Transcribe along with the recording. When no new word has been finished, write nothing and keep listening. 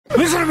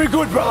me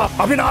good, brother.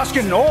 I've been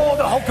asking all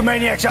the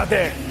Hulkamaniacs out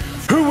there,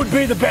 who would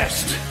be the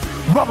best?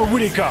 Robert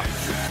Whittaker.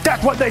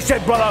 That's what they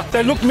said, brother.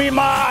 They looked me in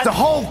my eyes. The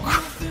Hulk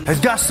has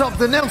got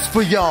something else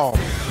for y'all.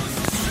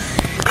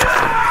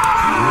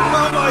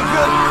 Oh my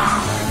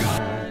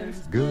goodness.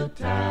 Good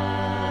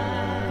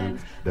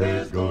times.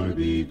 There's gonna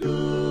be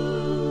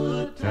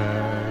good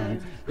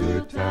times.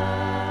 Good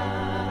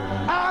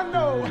times. I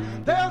know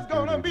there's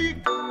gonna be.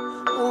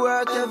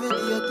 Work every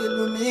day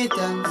till we meet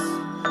ends.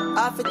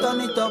 Have to turn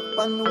it up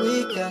on the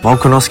weekend.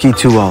 Volkanovski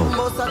too old.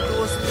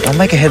 Don't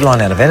make a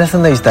headline out of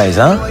anything these days,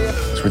 huh?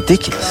 It's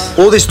ridiculous.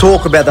 All this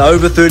talk about the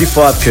over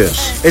 35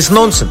 curse. It's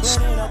nonsense.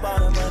 Hey,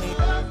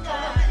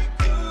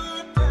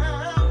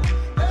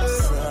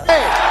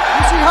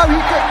 you see how he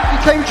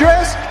came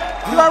dressed?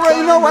 You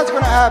already know what's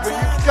going to happen.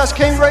 You just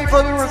came ready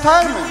for the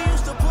retirement.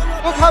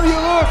 Look how he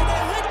looked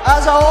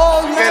as an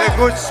old man. Get a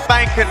good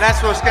spanking,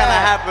 that's what's going to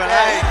happen,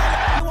 hey?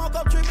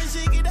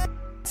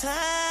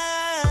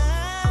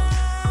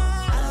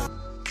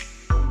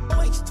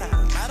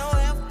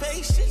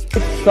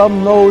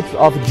 Some notes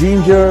of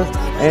ginger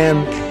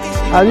and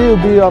a little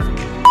bit of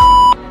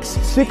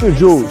secret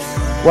juice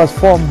was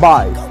formed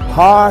by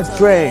hard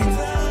training,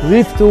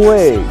 lift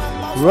weight,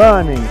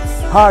 running,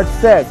 hard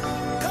sex,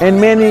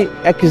 and many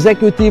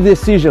executive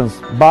decisions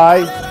by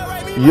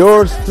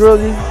yours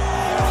truly.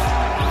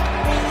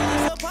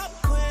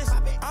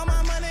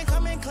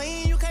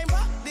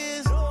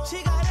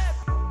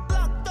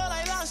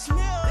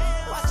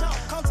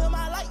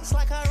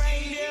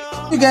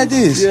 You got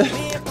this? Yeah.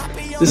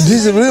 This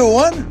is the real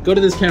one? Go to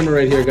this camera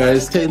right here,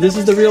 guys. This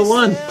is the real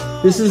one.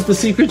 This is the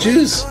secret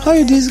juice. How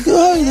you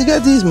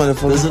get this,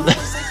 motherfucker?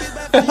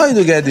 How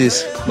you get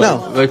this?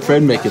 No. My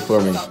friend make it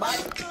for me.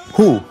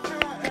 Who?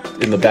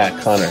 In the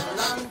back, Connor.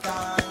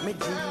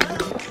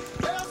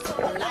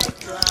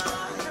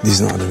 This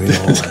is not the real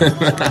one.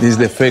 This is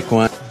the fake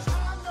one.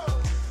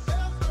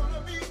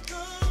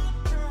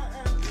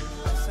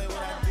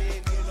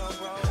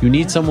 You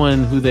need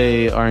someone who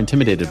they are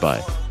intimidated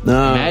by.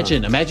 No.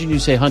 Imagine you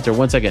say, Hunter,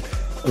 1 second.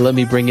 Let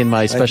me bring in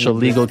my special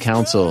legal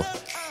counsel,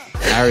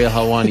 Ariel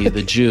Helwani,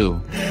 the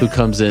Jew, who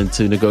comes in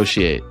to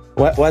negotiate.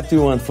 What do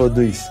you want for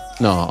this?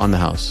 No, on the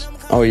house.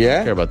 Oh, yeah?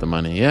 I care about the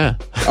money, yeah.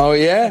 Oh,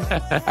 yeah?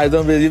 I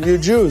don't believe you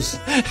Jews.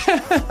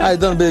 I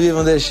don't believe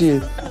on that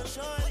shit. You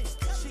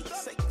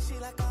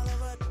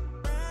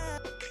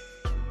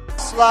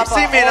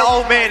see me in an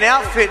old man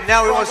outfit,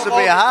 now he wants to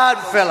be a hard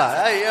fella.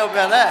 Hey, how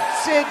about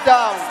that? Sit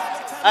down.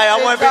 Hey, I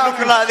won't be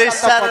looking like this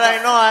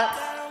Saturday night.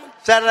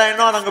 Saturday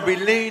night, I'm going to be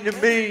lean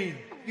and mean.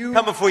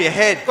 Coming for your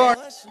head.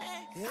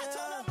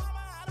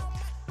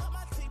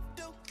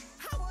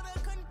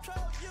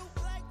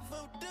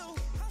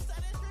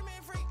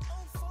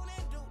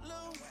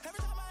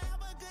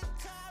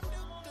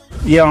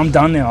 Yeah, I'm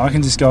done now. I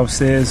can just go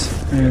upstairs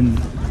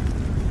and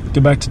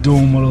go back to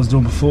doing what I was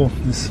doing before.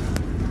 Just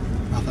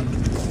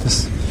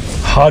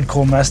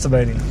hardcore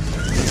masturbating.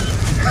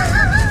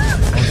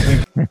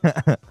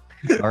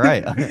 All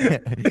right.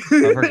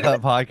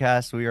 Uppercut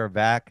podcast. We are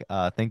back.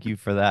 Thank you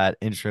for that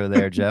intro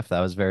there, Jeff.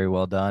 That was very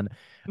well done.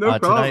 No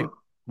problem. Tonight,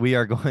 we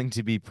are going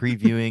to be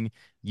previewing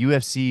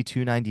UFC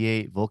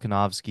 298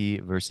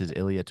 Volkanovski versus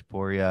Ilia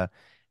Topuria.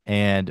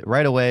 And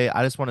right away,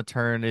 I just want to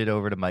turn it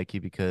over to Mikey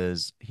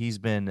because he's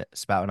been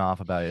spouting off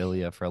about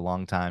Ilia for a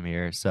long time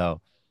here. So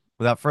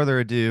without further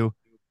ado,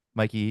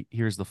 Mikey,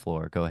 here's the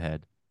floor. Go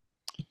ahead.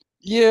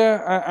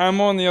 Yeah, I'm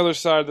on the other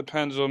side of the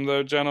pendulum,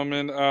 though,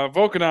 gentlemen.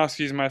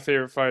 Volkanovski is my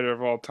favorite fighter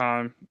of all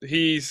time.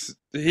 He's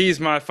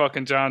my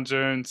fucking John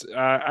Jones.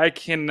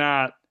 There's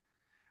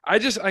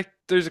a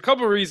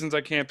couple of reasons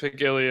I can't pick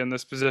Ilia in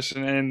this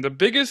position, and the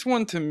biggest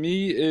one to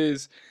me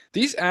is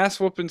these ass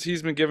whoopings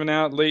he's been giving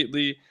out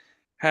lately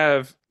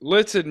have,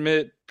 let's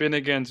admit, been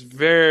against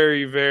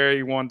very,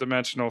 very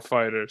one-dimensional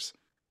fighters.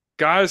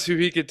 Guys who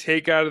he could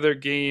take out of their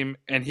game,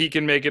 and he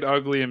can make it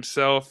ugly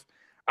himself.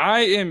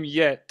 I am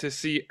yet to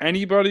see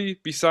anybody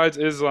besides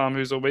Islam,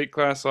 who's a weight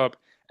class up,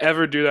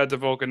 ever do that to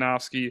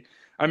Volkanovski.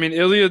 I mean,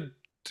 Ilia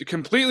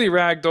completely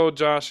ragdolled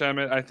Josh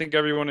Emmett. I think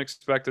everyone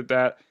expected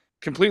that.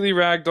 Completely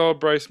ragdolled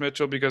Bryce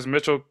Mitchell because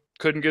Mitchell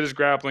couldn't get his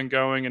grappling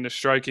going and his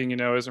striking,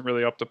 isn't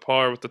really up to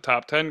par with the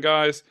top 10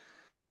 guys.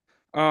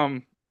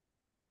 I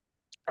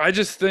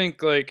just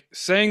think,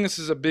 saying this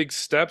is a big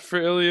step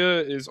for Ilia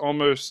is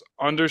almost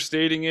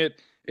understating it.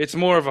 It's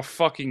more of a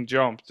fucking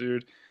jump,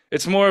 dude.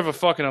 It's more of a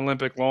fucking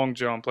Olympic long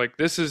jump.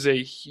 This is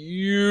a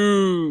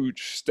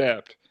huge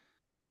step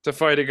to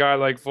fight a guy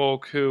like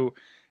Volk, who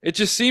it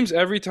just seems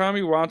every time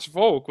we watch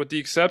Volk, with the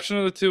exception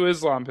of the two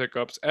Islam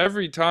hiccups,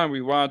 every time we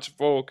watch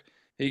Volk,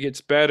 he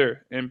gets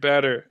better and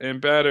better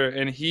and better,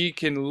 and he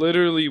can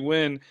literally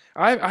win.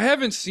 I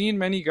haven't seen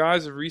many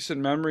guys of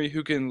recent memory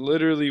who can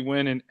literally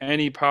win in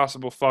any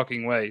possible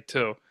fucking way,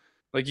 too.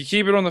 You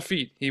keep it on the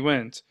feet, he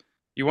wins.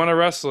 You want to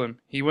wrestle him,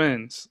 he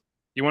wins.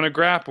 You want to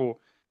grapple,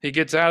 he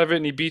gets out of it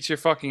and he beats your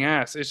fucking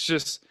ass.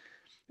 It's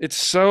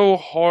so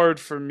hard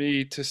for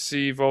me to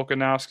see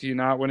Volkanovski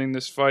not winning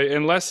this fight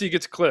unless he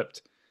gets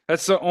clipped.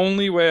 That's the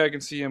only way I can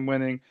see him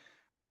winning.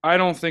 I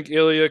don't think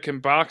Ilia can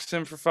box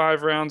him for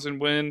 5 rounds and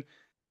win.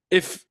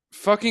 if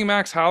fucking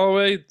Max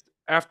Holloway,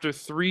 after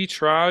 3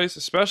 tries,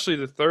 especially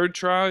the third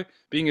try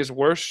being his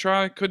worst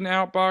try, couldn't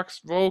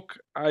outbox Volk,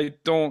 I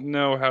don't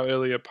know how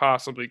Ilya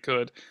possibly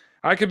could.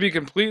 I could be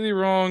completely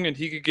wrong and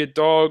he could get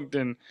dogged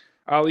and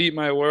I'll eat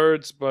my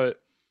words,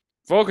 but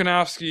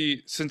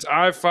Volkanovski, since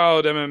I've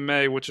followed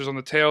MMA, which was on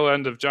the tail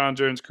end of John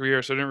Jones'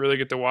 career, so I didn't really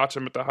get to watch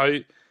him at the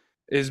height,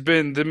 has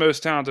been the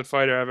most talented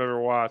fighter I've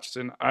ever watched.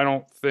 And I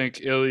don't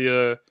think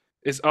Ilya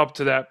is up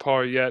to that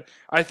par yet.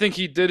 I think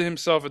he did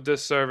himself a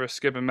disservice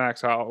skipping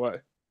Max Holloway.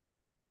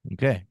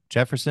 Okay,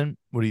 Jefferson,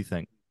 what do you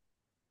think?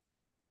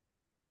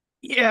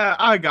 Yeah,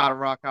 I gotta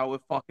rock out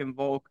with fucking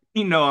Volk.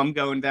 You know I'm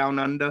going down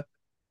under.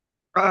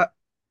 Uh,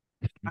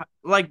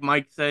 like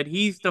Mike said,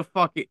 he's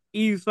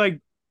like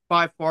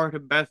by far the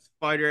best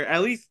fighter,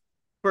 at least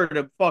for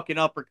the fucking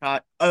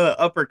uppercut.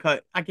 I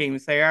can't even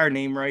say our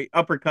name right.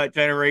 Uppercut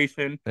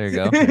generation. There you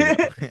go.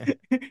 There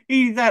you go.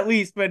 He's at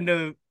least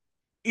been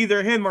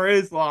either him or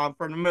Islam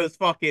for the most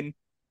fucking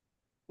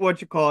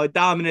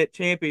dominant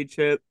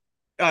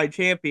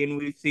champion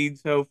we've seen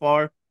so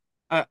far.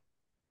 I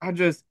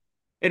just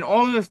and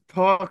all this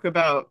talk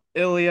about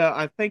Ilya,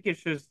 I think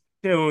it's just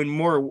doing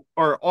more,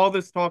 or all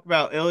this talk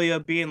about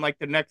Ilya being like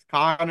the next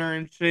Connor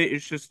and shit,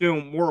 it's just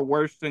doing more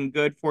worse than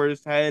good for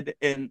his head.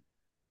 And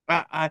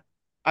I I,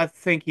 I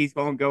think he's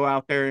gonna go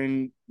out there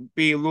and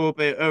be a little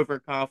bit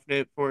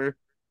overconfident for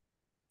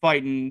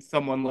fighting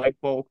someone like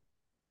Volk.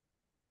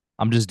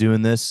 I'm just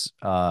doing this.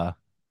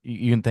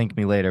 You can thank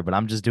me later, but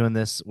I'm just doing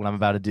this what I'm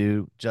about to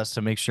do just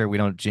to make sure we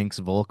don't jinx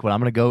Volk. But I'm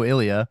gonna go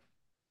Ilya,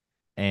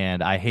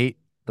 and I hate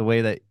the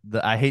way that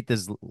I hate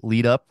this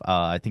lead up.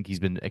 I think he's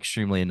been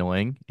extremely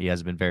annoying. He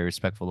hasn't been very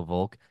respectful of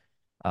Volk.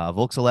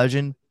 Volk's a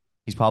legend.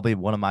 He's probably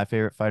one of my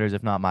favorite fighters,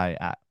 if not my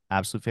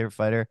absolute favorite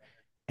fighter.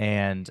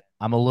 And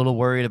I'm a little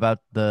worried about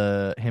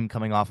the him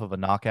coming off of a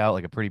knockout,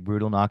 like a pretty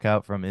brutal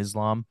knockout from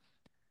Islam.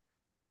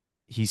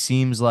 He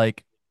seems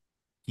like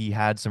he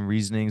had some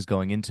reasonings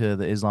going into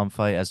the Islam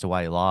fight as to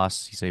why he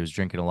lost. He said he was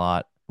drinking a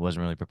lot,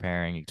 wasn't really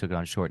preparing. He took it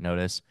on short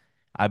notice.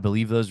 I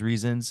believe those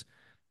reasons,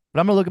 but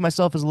I'm gonna look at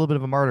myself as a little bit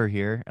of a martyr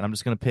here, and I'm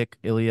just gonna pick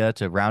Ilya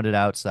to round it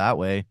out, so that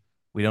way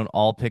we don't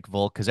all pick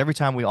Volk. Because every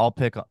time we all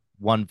pick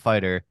one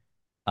fighter,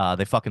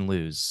 they fucking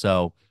lose.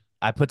 So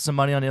I put some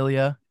money on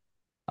Ilya.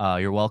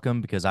 You're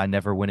welcome, because I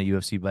never win a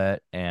UFC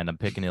bet, and I'm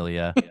picking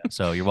Ilya.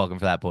 So you're welcome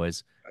for that,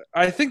 boys.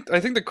 I think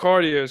the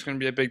cardio is going to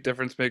be a big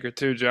difference maker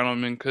too,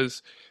 gentlemen,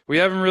 because we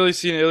haven't really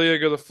seen Ilya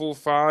go the full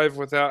 5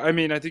 without. I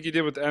mean, I think he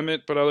did with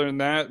Emmett, but other than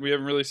that, we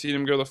haven't really seen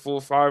him go the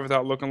full 5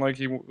 without looking like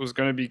he was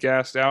going to be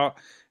gassed out.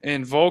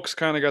 And Volk's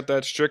kind of got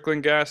that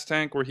Strickland gas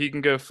tank where he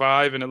can go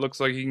 5 and it looks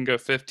like he can go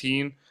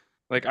 15.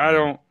 Like I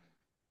don't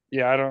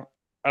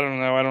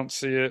know. I don't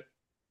see it.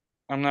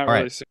 I'm not All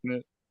really right, seeing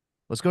it.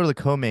 let's go to the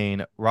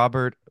co-main.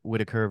 Robert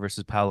Whitaker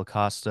versus Paulo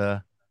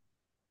Costa.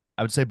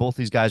 I would say both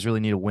these guys really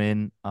need a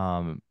win.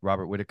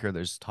 Robert Whitaker,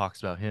 there's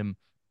talks about him,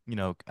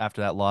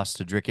 after that loss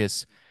to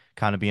Dricus,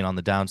 kind of being on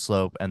the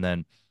downslope. And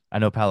then I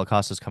know Paulo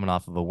Costa's coming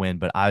off of a win,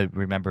 but I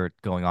remember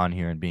going on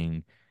here and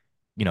being,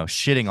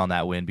 shitting on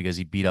that win because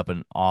he beat up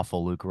an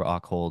awful Luke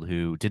Rockhold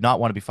who did not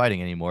want to be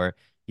fighting anymore,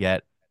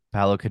 yet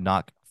Paulo could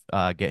not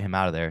get him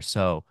out of there.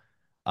 So,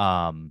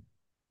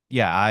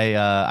 yeah,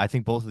 I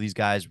think both of these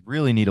guys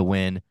really need a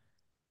win.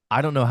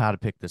 I don't know how to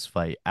pick this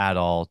fight at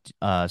all.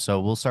 So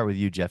we'll start with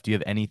you, Jeff. Do you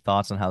have any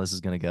thoughts on how this is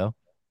going to go?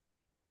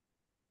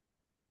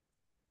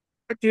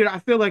 Dude, I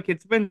feel like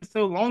it's been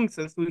so long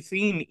since we've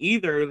seen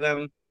either of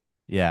them.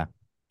 Yeah.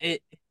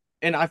 It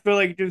and I feel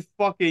like just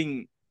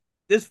fucking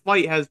this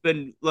fight has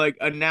been like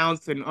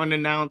announced and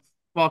unannounced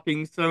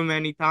fucking so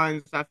many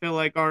times. I feel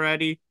like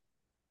already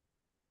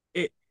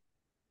it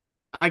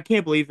I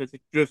can't believe it's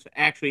just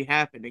actually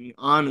happening,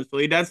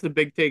 honestly. That's the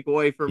big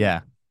takeaway from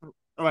Yeah.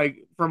 like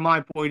from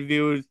my point of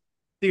view is,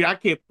 dude, I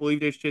can't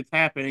believe this shit's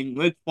happening.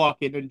 Let's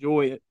fucking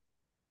enjoy it.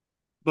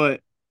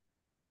 But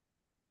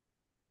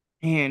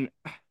man,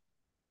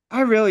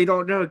 I really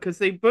don't know because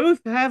they both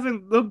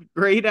haven't looked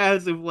great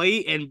as of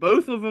late, and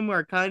both of them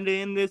are kind of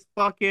in this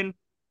fucking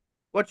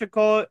what you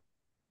call it.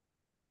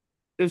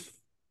 This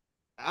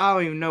I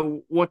don't even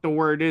know what the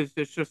word is.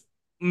 It's just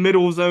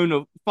middle zone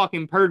of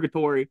fucking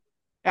purgatory.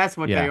 That's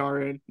what they Yeah.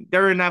 are in.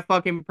 They're in that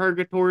fucking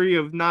purgatory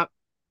of not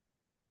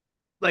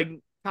like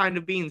kind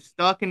of being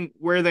stuck in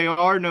where they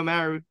are, no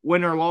matter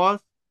win or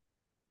loss.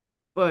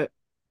 But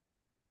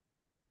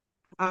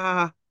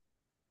uh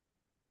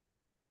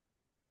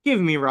give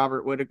me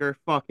Robert Whitaker.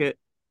 Fuck it.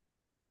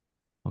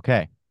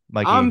 Okay.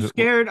 Mikey, I'm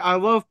scared. I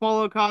love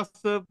Paulo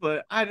Costa,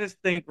 but I just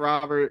think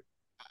Robert.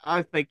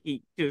 I think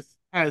he just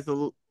has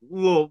a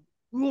little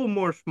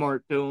more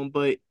smart to him,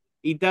 but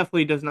he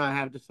definitely does not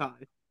have the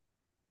size.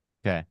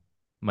 okay.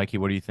 Mikey,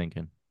 what are you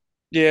thinking?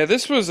 Yeah,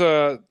 this was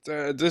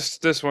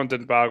this one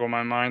didn't boggle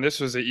my mind. This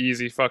was an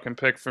easy fucking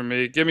pick for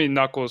me. Give me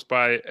Knuckles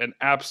by an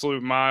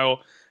absolute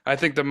mile. I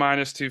think the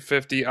minus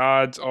 250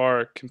 odds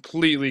are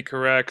completely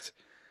correct.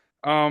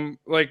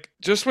 Like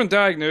just when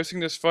diagnosing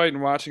this fight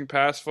and watching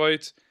past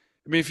fights,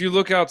 I mean, if you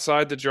look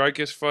outside the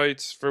Dricus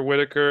fights for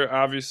Whitaker,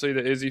 obviously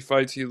the Izzy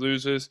fights he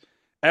loses.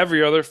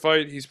 every other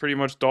fight, he's pretty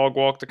much dog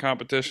walked the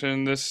competition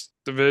in this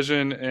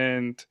division.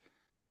 And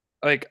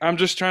like, I'm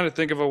just trying to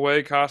think of a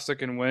way Costa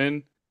can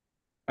win.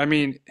 I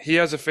mean, he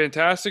has a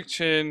fantastic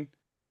chin.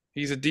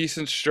 He's a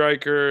decent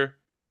striker.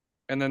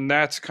 And then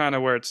that's kind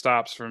of where it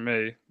stops for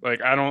me.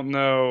 Like, I don't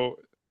know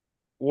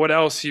what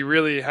else he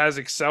really has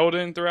excelled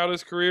in throughout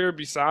his career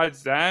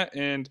besides that.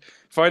 And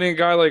fighting a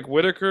guy like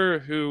Whitaker,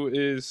 who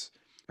is,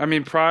 I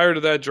mean, prior to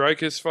that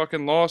Dreykus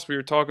fucking loss, we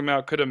were talking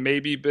about could have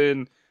maybe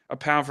been a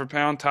pound for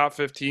pound top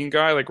 15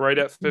 guy, like right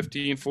at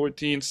 15,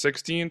 14,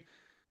 16.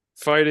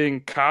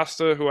 Fighting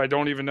Costa, who I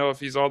don't even know if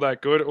he's all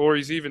that good or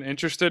he's even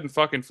interested in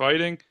fucking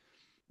fighting.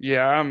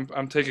 Yeah,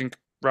 I'm taking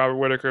Robert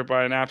Whitaker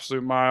by an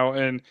absolute mile,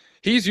 and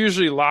he's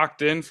usually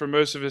locked in for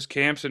most of his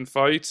camps and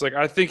fights. Like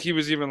I think he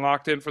was even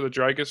locked in for the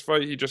Dreykus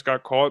fight. He just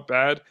got caught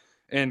bad.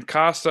 And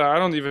Costa, I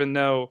don't even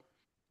know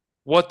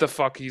what the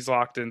fuck he's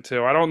locked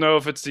into. I don't know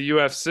if it's the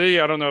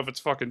UFC. I don't know if it's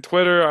fucking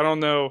Twitter. I don't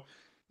know.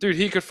 Dude,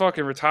 he could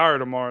fucking retire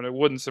tomorrow, and it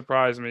wouldn't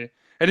surprise me.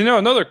 And you know,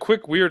 another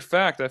quick weird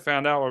fact I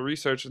found out while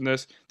researching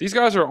this: these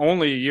guys are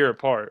only a year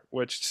apart,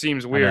 which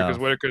seems I weird because know.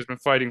 Whitaker's been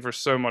fighting for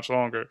so much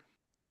longer.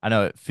 I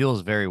know it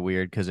feels very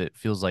weird because it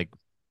feels like,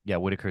 yeah,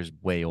 Whitaker's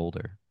way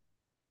older.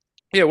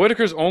 Yeah,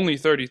 Whitaker's only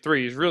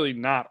 33. He's really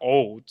not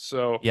old.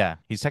 So, Yeah,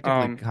 he's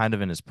technically um, kind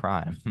of in his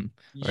prime,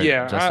 or just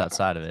yeah,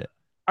 outside of it.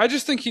 I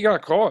just think he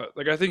got caught.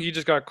 Like, I think he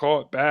just got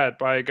caught bad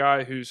by a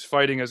guy who's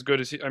fighting as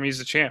good as he. I mean, he's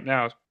the champ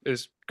now,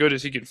 as good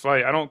as he can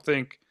fight. I don't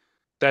think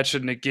that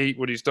should negate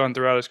what he's done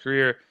throughout his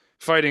career.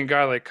 Fighting a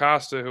guy like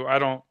Costa, who I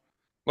don't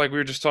like. We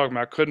were just talking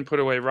about, couldn't put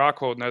away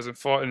Rockhold and hasn't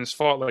fought and has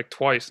fought like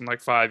twice in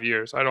like 5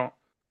 years. I don't.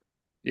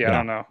 Yeah, I Yeah,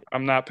 don't know.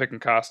 I'm not picking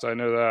Costa. I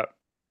know that.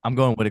 I'm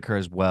going Whitaker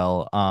as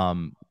well.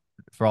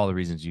 For all the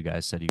reasons you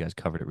guys said, you guys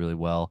covered it really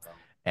well.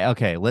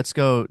 Okay, let's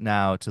go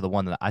now to the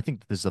one that I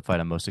think this is the fight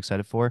I'm most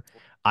excited for.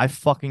 I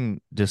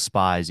fucking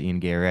despise Ian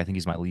Garry. I think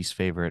he's my least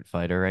favorite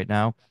fighter right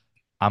now.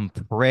 I'm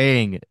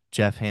praying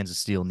Jeff Hands of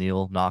Steel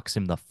Neal knocks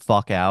him the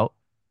fuck out.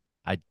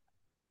 I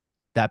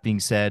That being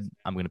said,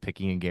 I'm gonna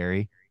pick Ian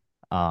Garry.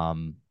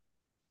 Um,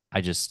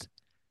 I just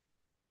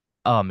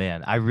Oh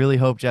man, I really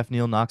hope Jeff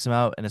Neal knocks him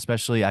out, and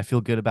especially I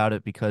feel good about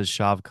it because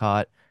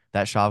that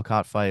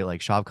Shavkat fight,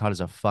 like Shavkat is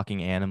a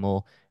fucking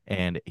animal,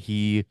 and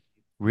he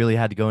really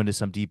had to go into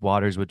some deep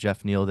waters with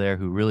Jeff Neal there,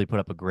 who really put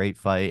up a great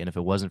fight. And if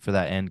it wasn't for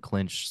that end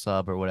clinch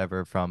sub or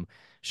whatever from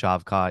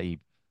Shavkat,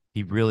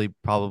 he really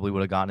probably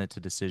would have gotten it to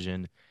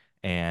decision.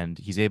 And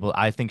he's able.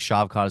 I think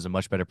Shavkat is a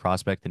much better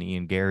prospect than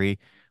Ian Garry.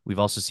 We've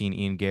also seen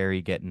Ian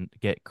Garry get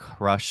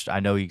crushed. I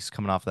know he's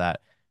coming off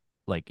that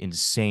like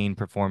insane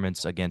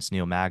performance against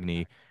Neil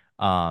Magny.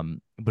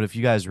 But if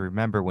you guys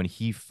remember when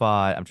he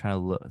fought, I'm trying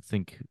to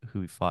think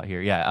who he fought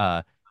here.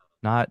 Yeah,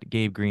 not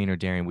Gabe Green or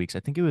Darian Weeks. I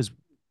think it was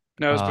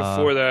No, it was uh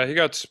before that. He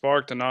got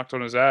sparked and knocked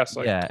on his ass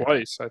like yeah.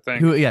 twice, I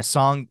think. Who yeah,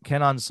 Song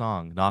Kenon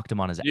Song knocked him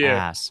on his Yeah.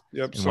 ass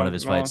Yep. in one of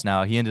his Song. fights.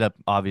 Now he ended up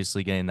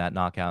obviously getting that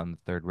knockout in the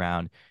third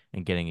round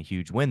and getting a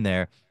huge win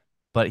there.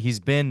 But he's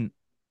been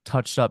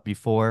touched up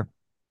before.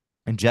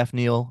 And Jeff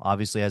Neal,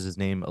 obviously, as his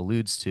name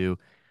alludes to,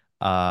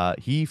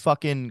 he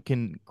fucking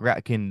can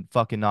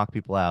fucking knock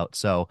people out.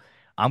 So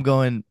I'm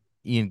going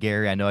Ian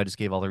Garry. I know I just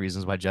gave all the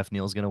reasons why Jeff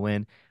Neal's gonna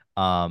win.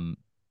 Um,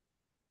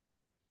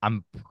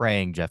 I'm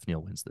praying Jeff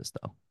Neal wins this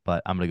though,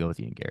 but I'm gonna go with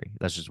Ian Garry.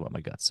 That's just what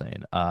my gut's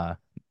saying.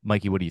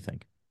 Mikey, what do you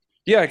think?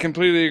 Yeah, I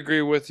completely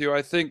agree with you.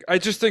 I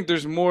just think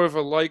there's more of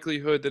a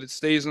likelihood that it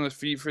stays on the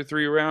feet for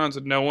 3 rounds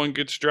and no one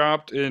gets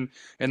dropped. In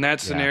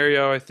that Yeah,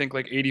 scenario, I think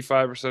like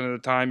 85% of the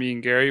time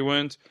Ian Gary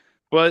wins.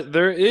 But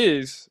there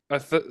is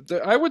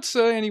I would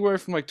say anywhere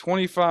from like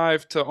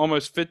 25 to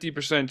almost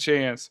 50%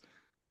 chance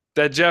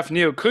that Jeff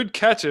Neal could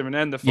catch him and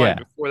end the fight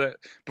yeah,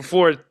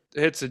 before it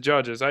hits the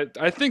judges. I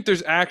think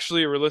there's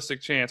actually a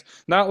realistic chance.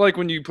 Not like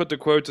when you put the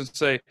quotes and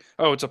say,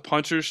 "Oh, it's a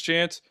puncher's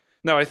chance."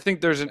 No, I think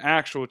there's an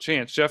actual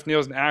chance. Jeff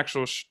Neal's an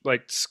actual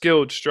like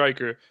skilled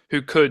striker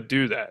who could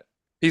do that.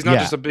 He's not yeah.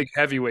 just a big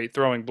heavyweight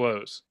throwing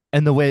blows.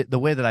 And the way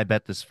that I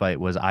bet this fight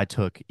was I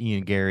took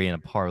Ian Garry in a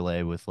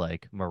parlay with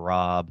like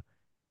Marab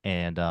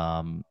and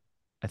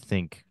I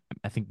think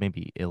I think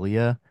maybe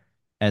Ilya,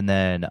 and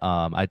then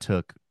I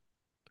took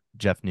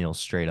Jeff Neal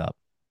straight up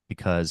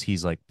because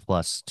he's like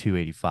plus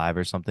 285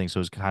 or something. So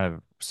it's kind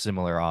of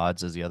similar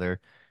odds as the other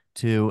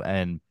two.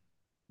 And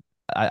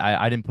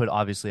I didn't put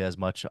obviously as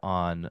much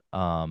on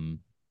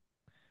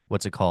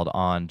what's it called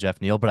on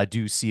Jeff Neal, but I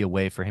do see a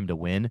way for him to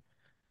win.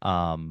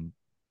 Um,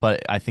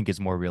 but I think it's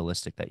more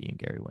realistic that Ian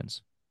Garry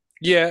wins.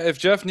 Yeah, if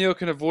Jeff Neal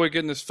can avoid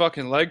getting his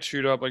fucking leg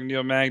chewed up like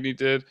Neil Magny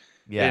did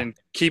Yeah. and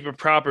keep a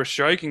proper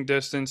striking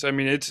distance, I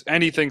mean, it's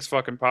anything's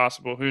fucking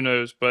possible. Who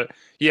knows? But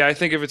yeah, I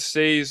think if it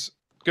stays,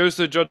 goes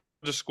to the judge's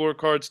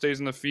scorecard, stays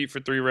on the feet for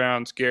 3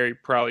 rounds, Gary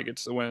probably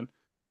gets the win.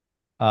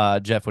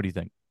 Jeff, what do you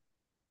think?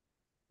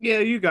 Yeah,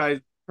 you guys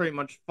pretty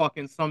much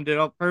fucking summed it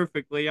up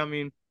perfectly. I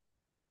mean,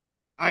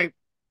 I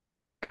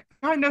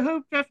kind of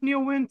hope Jeff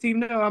Neal wins,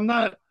 even though I'm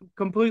not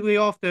completely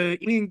off the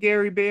Ian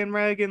Gary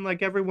bandwagon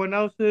like everyone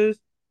else is.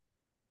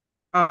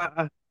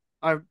 I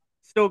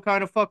still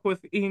kind of fuck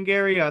with Ian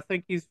Gary. I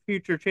think he's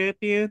future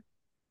champion,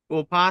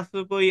 will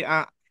possibly.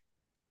 I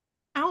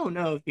don't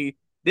know if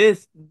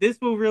this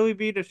will really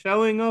be the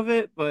showing of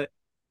it, but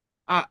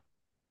I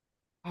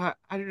I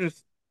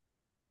just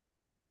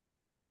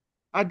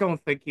I don't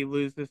think he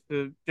loses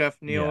to Jeff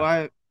Neal.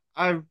 Yeah.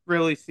 I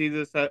really see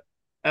this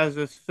as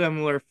a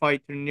similar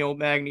fight to Neil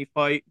Magny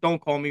fight. Don't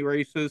call me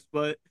racist,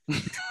 but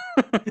The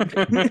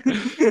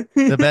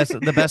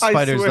best I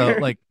fighters though,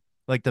 swear.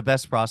 like the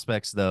best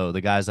prospects though,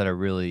 the guys that are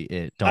really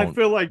it I don't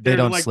feel like they they're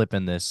don't like slip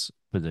in this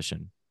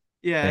position.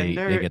 yeah, and They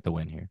they're get the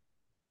win here.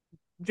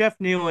 Jeff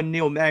Neal and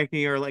Neil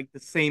Magny are like the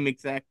same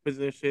exact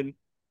position.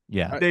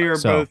 Yeah. They are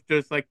So both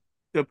just like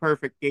the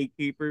perfect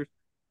gatekeepers.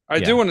 I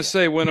do yeah. want to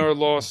say, win or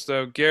loss,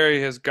 though,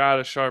 Garry has got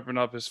to sharpen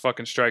up his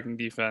fucking striking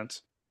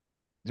defense.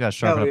 He's got to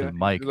sharpen Hell up yeah. his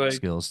mic Like,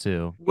 skills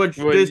too. Which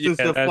well, this yeah, is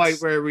the fight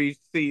that's where we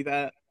see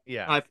that.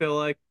 Yeah. I feel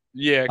like.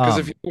 yeah, because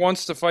if he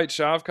wants to fight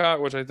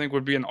Shavkat, which I think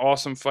would be an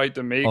awesome fight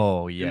to make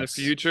Oh in the yes.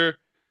 future,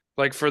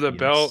 like for the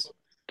belt, Yes.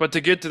 but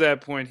to get to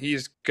that point,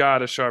 he's got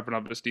to sharpen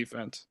up his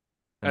defense.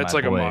 And That's my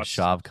like a boy must.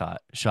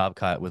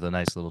 Shavkat with a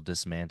nice little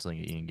dismantling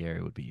of Ian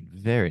Garry would be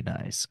very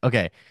nice.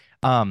 Okay.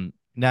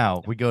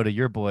 Now we go to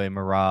your boy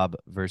Marab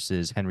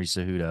versus Henry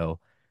Cejudo.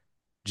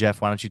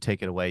 Jeff, why don't you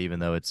take it away, even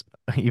though it's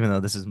even though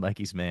this is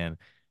Mikey's man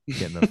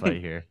getting the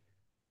fight here.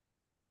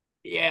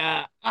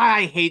 Yeah,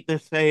 I hate to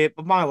say it,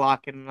 but my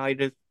lock in tonight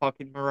is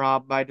fucking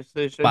Marab by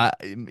decision. But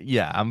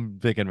yeah, I'm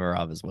picking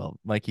Marab as well.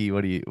 Mikey,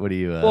 what do you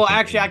Well, think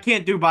actually, I here?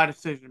 can't do by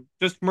decision.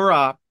 Just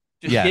Marab.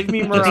 Just Yeah, give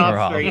me just Marab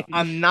Marab. straight.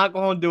 I'm not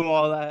going to do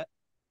all that.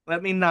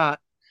 Let me not.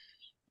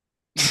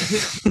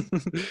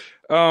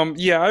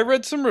 Yeah, I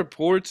read some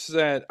reports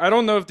that I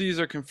don't know if these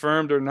are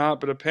confirmed or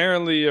not, but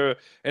apparently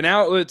an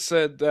outlet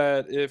said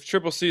that if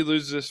Triple C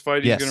loses this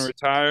fight, he's going to Yes.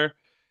 retire.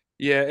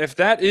 Yeah, if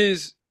that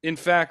is in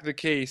fact the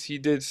case, he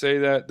did say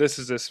that this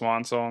is his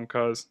swan song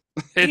because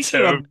He it's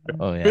should over.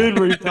 have Oh yeah. been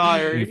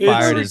retired. He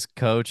fired his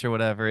coach or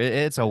whatever.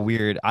 It's a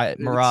weird.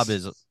 Marab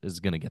It's- is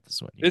gonna get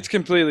this one. It's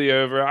completely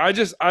over.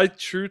 I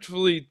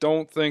truthfully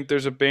don't think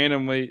there's a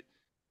bantamweight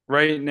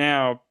right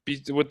now,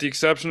 with the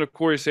exception of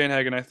Corey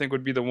Sandhagen, I think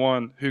would be the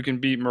one who can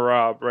beat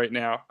Marab right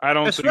now. I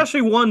don't think.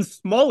 Especially one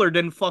smaller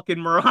than fucking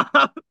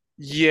Marab.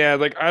 Yeah,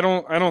 like I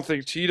don't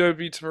think Cheeto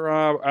beats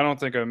Marab. I don't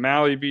think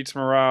O'Malley beats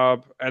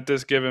Marab at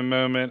this given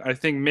moment. I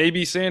think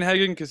maybe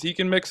Sandhagen because he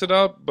can mix it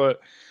up, but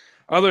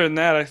other than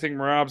that, I think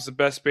Marab's the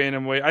best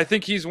bantamweight. I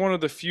think he's one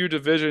of the few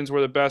divisions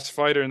where the best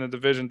fighter in the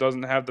division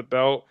doesn't have the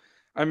belt.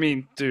 I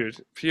mean,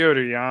 dude,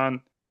 Piotr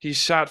Jan, he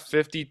shot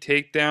 50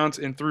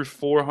 takedowns and threw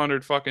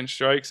 400 fucking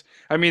strikes.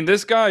 I mean,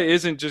 this guy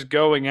isn't just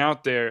going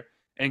out there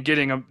and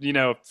getting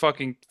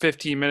fucking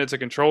 15 minutes of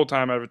control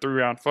time out of a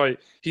 3-round fight.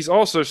 He's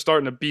also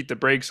starting to beat the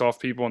brakes off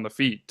people on the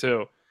feet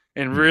too,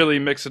 and really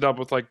mix it up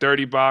with like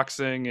dirty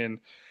boxing. And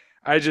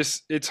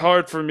it's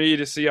hard for me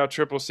to see how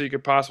Triple C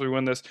could possibly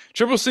win this.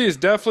 Triple C is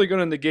definitely going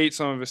to negate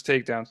some of his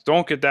takedowns.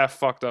 Don't get that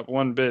fucked up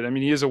one bit. I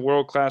mean, he is a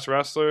world-class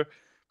wrestler,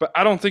 but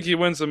I don't think he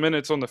wins the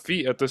minutes on the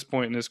feet at this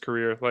point in his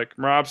career. Like,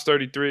 Marab's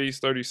 33, he's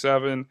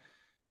 37.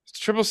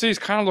 Triple C's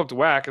kind of looked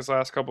whack his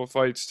last couple of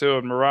fights, too,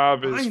 and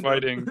Marab is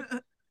fighting.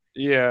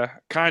 Yeah,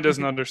 kind of is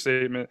an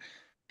understatement.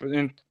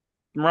 And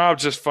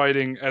Marab's just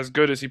fighting as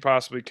good as he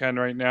possibly can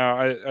right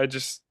now.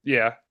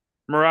 Yeah.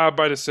 Marab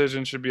by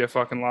decision should be a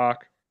fucking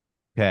lock.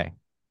 Okay.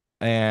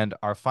 And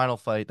our final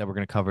fight that we're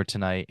going to cover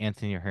tonight,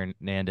 Anthony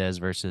Hernandez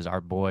versus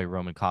our boy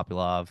Roman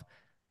Kopylov.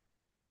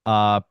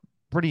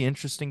 Pretty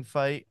interesting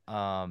fight.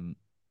 I'm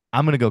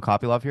going to go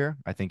Kopylov here.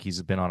 I think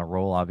he's been on a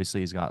roll.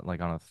 Obviously, he's got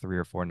like on a 3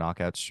 or 4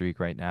 knockout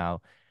streak right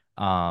now.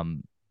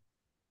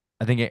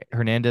 I think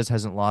Hernandez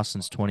hasn't lost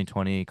since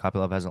 2020.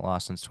 Kopylov hasn't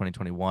lost since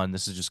 2021.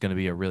 This is just going to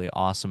be a really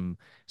awesome,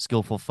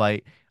 skillful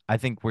fight. I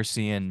think we're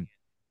seeing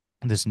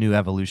this new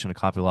evolution of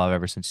Kopylov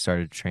ever since he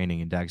started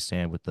training in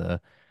Dagestan with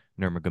the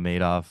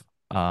Nurmagomedov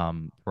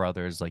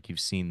brothers. Like, you've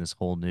seen this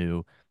whole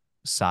new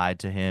side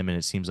to him, and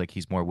it seems like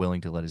he's more willing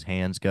to let his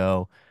hands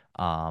go.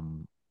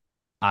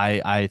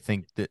 I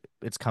think that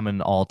it's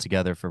coming all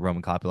together for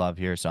Roman Kopylov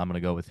here, so I'm going to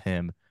go with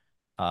him.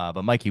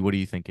 But Mikey, what are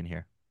you thinking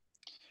here?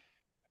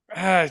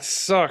 It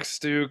sucks,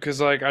 dude,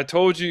 because like I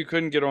told you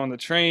couldn't get on the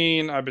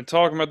train. I've been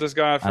talking about this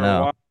guy for a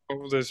while,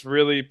 just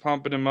really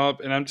pumping him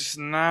up, and I'm just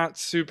not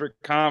super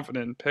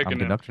confident in picking I'm him.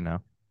 conductor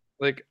now.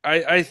 Like,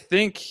 I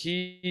think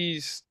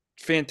he's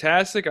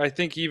fantastic. I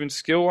think even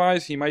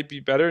skill-wise, he might be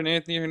better than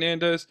Anthony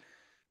Hernandez.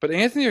 But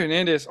Anthony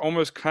Hernandez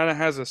almost kind of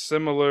has a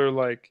similar,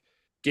 like,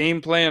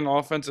 game plan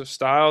offensive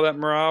style that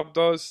Marab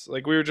does,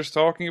 like we were just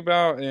talking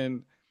about.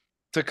 And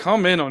to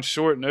come in on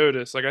short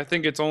notice, like, I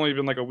think it's only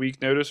been, like, a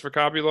week notice for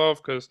Kopylov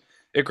because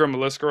Ikram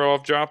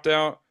Aliskerov dropped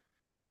out.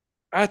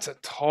 That's a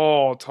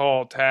tall,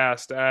 tall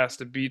task to ask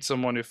to beat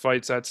someone who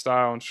fights that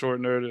style on short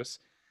notice.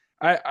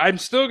 I'm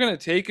still going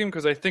to take him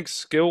because I think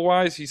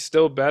skill-wise he's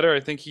still better.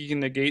 I think he can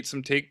negate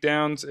some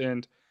takedowns,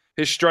 and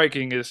his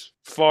striking is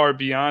far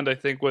beyond, I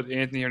think, what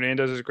Anthony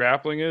Hernandez's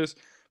grappling is.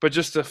 But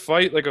just to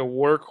fight like a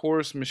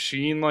workhorse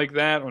machine like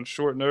that on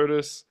short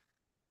notice,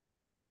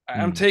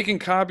 I'm taking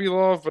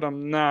Kopylov, but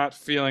I'm not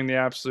feeling the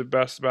absolute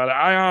best about it.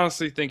 I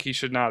honestly think he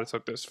should not have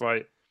took this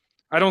fight.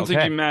 I don't think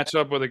Okay. you match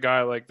up with a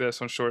guy like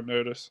this on short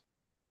notice.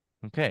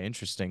 Okay,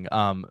 interesting.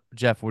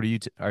 Jeff, what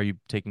are you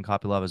taking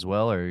Kopylov as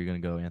well, or are you gonna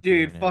go Anthony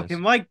Dude, Hernandez? fucking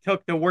Mike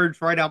took the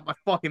words right out my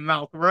fucking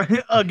mouth right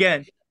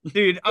again.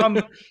 Dude, I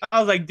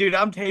was like, dude,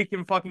 I'm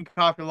taking fucking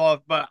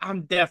Kopylov, but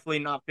I'm definitely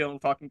not feeling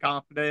fucking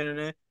confident in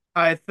it.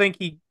 I think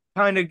he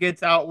kind of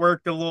gets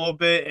outworked a little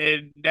bit,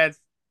 and that's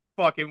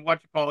fucking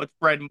it's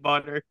bread and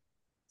butter.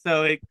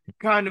 So it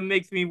kind of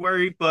makes me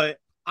worry, but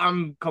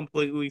I'm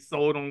completely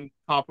sold on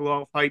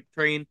Kopylov hype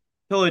train.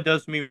 Till it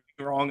does me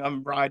wrong,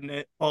 I'm riding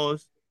it.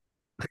 Pause.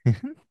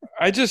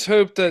 I just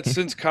hope that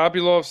since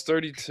Kopylov's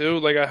 32,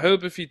 like I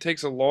hope if he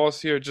takes a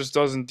loss here, it just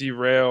doesn't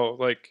derail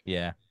like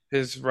Yeah.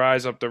 his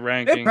rise up the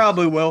rankings. It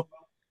probably will.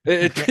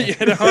 It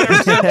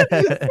 100%,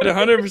 it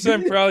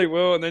 100% probably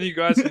will, and then you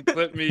guys can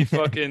clip me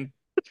fucking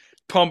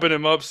pumping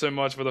him up so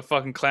much with a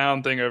fucking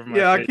clown thing over my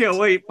face. Yeah, I can't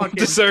wait. Fucking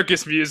The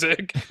circus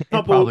music.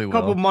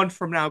 couple months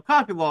from now,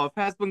 Kopylov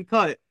has been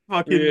cut.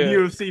 Fucking Yeah.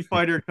 UFC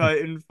fighter cut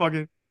and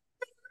fucking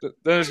Then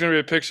there's gonna be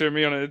a picture of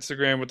me on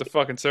Instagram with the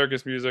fucking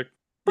circus music.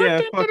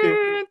 yeah,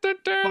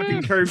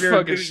 fucking Curb Your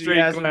Fucking straight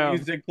Enthusiasm clown.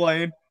 music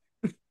playing.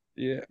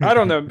 Yeah, I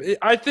don't know.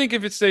 I think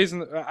if it stays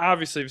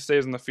obviously if it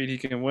stays on the feet, he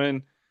can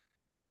win.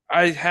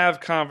 I have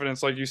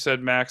confidence, like you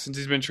said, Max, since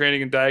he's been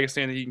training in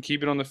Dagestan, that he can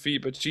keep it on the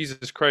feet. But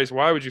Jesus Christ,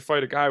 why would you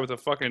fight a guy with a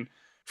fucking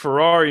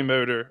Ferrari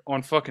motor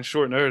on fucking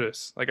short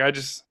notice? Like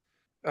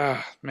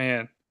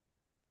man.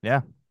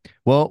 Yeah.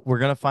 Well, we're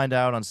gonna find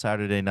out on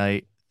Saturday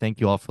night. Thank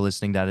you all for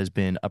listening. That has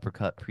been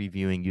Uppercut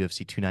previewing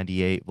UFC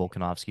 298,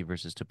 Volkanovski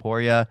versus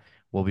Topuria.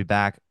 We'll be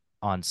back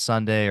on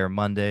Sunday or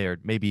Monday or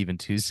maybe even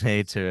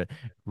Tuesday to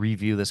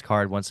review this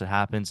card once it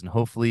happens, and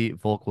hopefully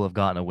Volk will have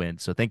gotten a win.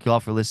 So thank you all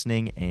for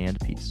listening, and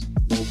peace.